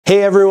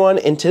Hey everyone,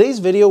 in today's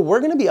video we're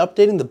going to be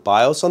updating the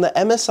BIOS on the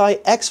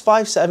MSI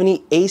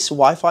X570 ACE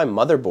Wi-Fi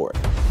motherboard.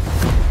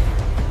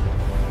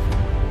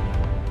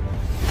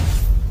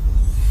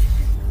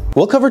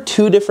 We'll cover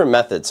two different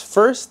methods.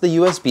 First, the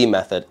USB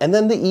method, and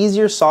then the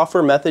easier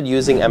software method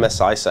using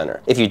MSI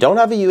Center. If you don't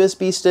have a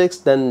USB stick,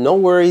 then no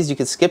worries, you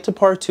can skip to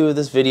part 2 of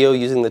this video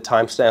using the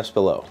timestamps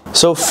below.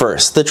 So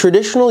first, the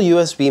traditional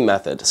USB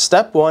method.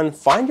 Step 1,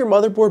 find your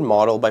motherboard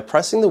model by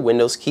pressing the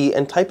Windows key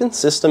and type in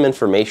system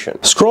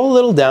information. Scroll a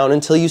little down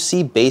until you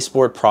see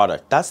baseboard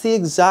product. That's the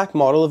exact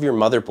model of your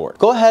motherboard.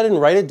 Go ahead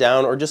and write it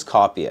down or just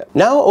copy it.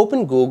 Now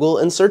open Google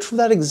and search for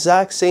that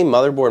exact same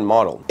motherboard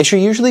model. It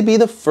should usually be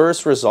the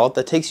first result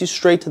that takes you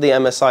straight to the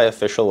MSI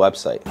official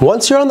website.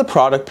 Once you're on the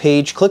product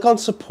page, click on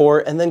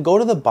support and then go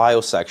to the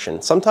BIOS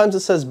section. Sometimes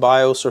it says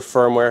BIOS or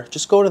firmware,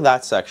 just go to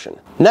that section.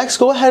 Next,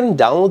 go ahead and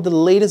download the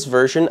latest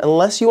version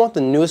unless you want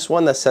the newest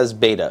one that says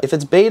beta. If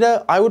it's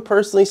beta, I would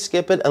personally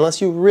skip it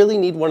unless you really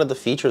need one of the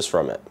features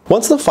from it.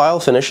 Once the file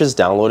finishes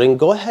downloading,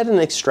 go ahead and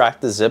extract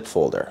the zip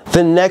folder.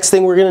 The next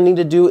thing we're going to need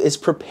to do is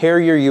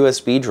prepare your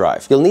USB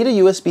drive. You'll need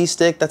a USB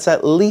stick that's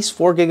at least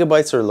 4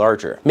 GB or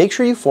larger. Make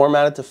sure you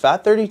format it to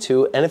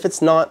FAT32, and if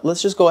it's not,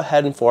 let's just go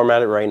ahead and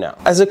format it right now.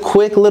 As a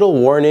quick little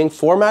warning,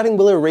 formatting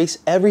will erase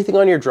everything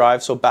on your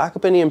drive, so back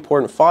up any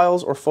important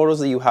files or photos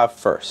that you have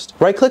first.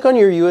 Right click on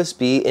your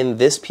USB in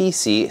this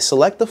PC,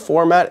 select the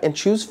format and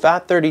choose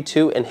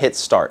FAT32 and hit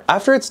start.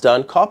 After it's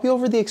done, copy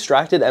over the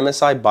extracted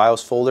MSI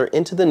BIOS folder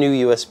into the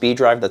new USB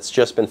drive that's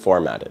just been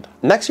formatted.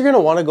 Next, you're going to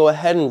want to go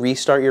ahead and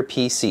restart your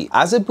PC.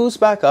 As it boots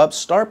back up,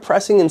 start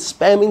pressing and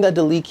spamming that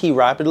delete key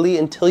rapidly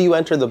until you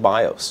enter the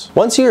BIOS.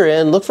 Once you're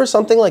in, look for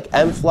something like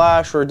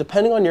M-Flash, or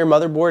depending on your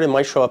motherboard, it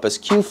might show up as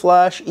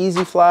Q-Flash,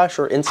 Easy Flash,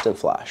 or Instant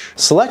Flash.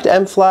 Select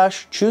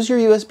M-Flash, choose your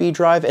USB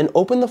drive, and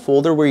open the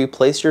folder where you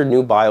place your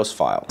new BIOS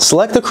file.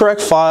 Select the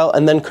correct file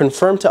and then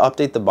confirm to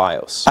update the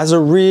BIOS. As a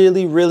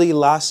really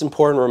last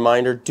important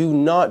reminder, do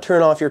not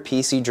turn off your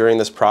PC during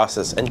this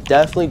process, and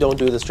definitely don't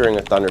do this during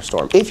a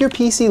thunderstorm. If your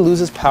PC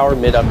loses power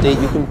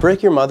mid-update, you can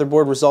brick your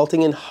motherboard,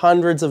 resulting in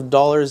hundreds of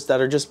dollars that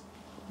are just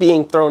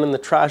being thrown in the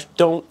trash.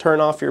 Don't turn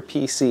off your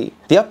PC.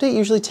 The update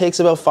usually takes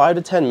about 5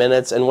 to 10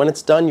 minutes, and when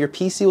it's done, your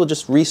PC will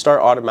just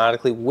restart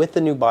automatically with the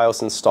new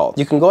BIOS installed.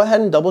 You can go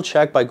ahead and double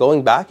check by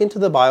going back into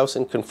the BIOS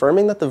and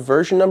confirming that the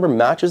version number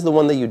matches the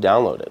one that you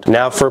downloaded.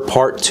 Now for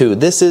part 2,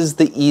 this is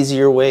the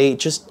easier way.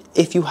 Just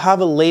if you have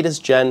a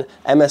latest gen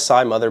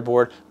MSI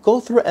motherboard,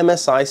 go through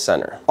MSI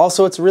Center.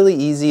 Also, it's really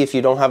easy. If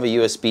you don't have a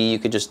USB, you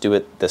could just do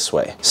it this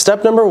way.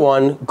 Step number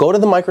 1, go to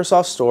the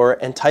Microsoft Store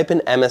and type in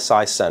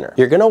MSI Center.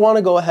 You're going to want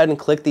to go ahead and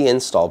click the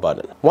install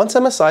button. Once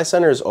MSI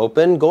Center is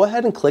open, go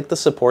ahead and click the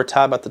support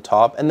tab at the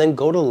top and then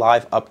go to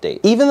live update.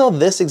 Even though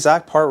this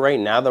exact part right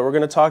now that we're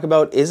going to talk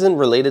about isn't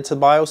related to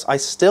BIOS, I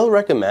still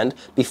recommend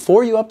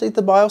before you update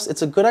the BIOS,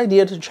 it's a good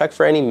idea to check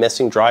for any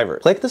missing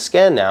drivers. Click the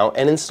scan now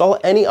and install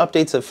any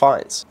updates it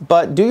finds.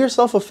 But do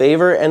yourself a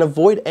favor and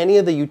avoid any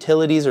of the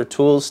utilities or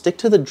tools. Stick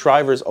to the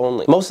drivers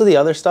only. Most of the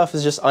other stuff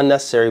is just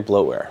unnecessary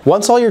bloatware.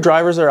 Once all your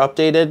drivers are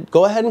updated,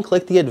 go ahead and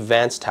click the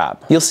Advanced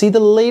tab. You'll see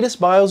the latest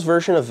BIOS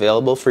version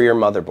available for your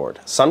motherboard.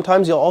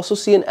 Sometimes you'll also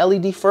see an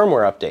LED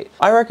firmware update.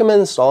 I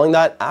recommend installing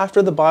that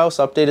after the BIOS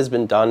update has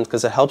been done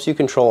because it helps you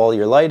control all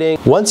your lighting.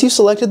 Once you've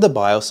selected the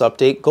BIOS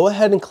update, go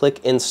ahead and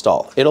click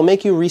Install. It'll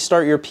make you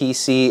restart your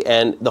PC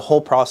and the whole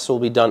process will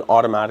be done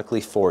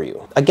automatically for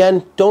you.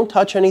 Again, don't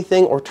touch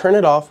anything or turn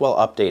it off while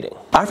updating.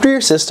 After your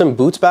system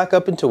boots back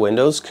up into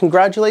Windows,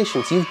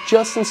 congratulations, you've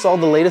just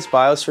installed the latest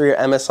BIOS for your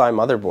MSI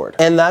motherboard.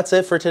 And that's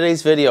it for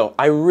today's video.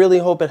 I really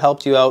hope it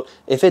helped you out.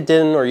 If it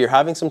didn't, or you're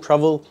having some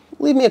trouble,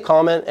 leave me a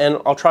comment and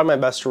I'll try my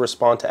best to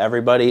respond to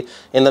everybody.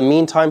 In the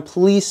meantime,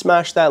 please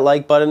smash that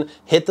like button,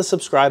 hit the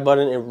subscribe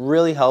button. It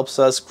really helps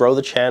us grow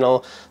the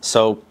channel.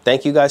 So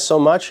thank you guys so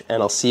much,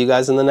 and I'll see you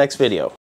guys in the next video.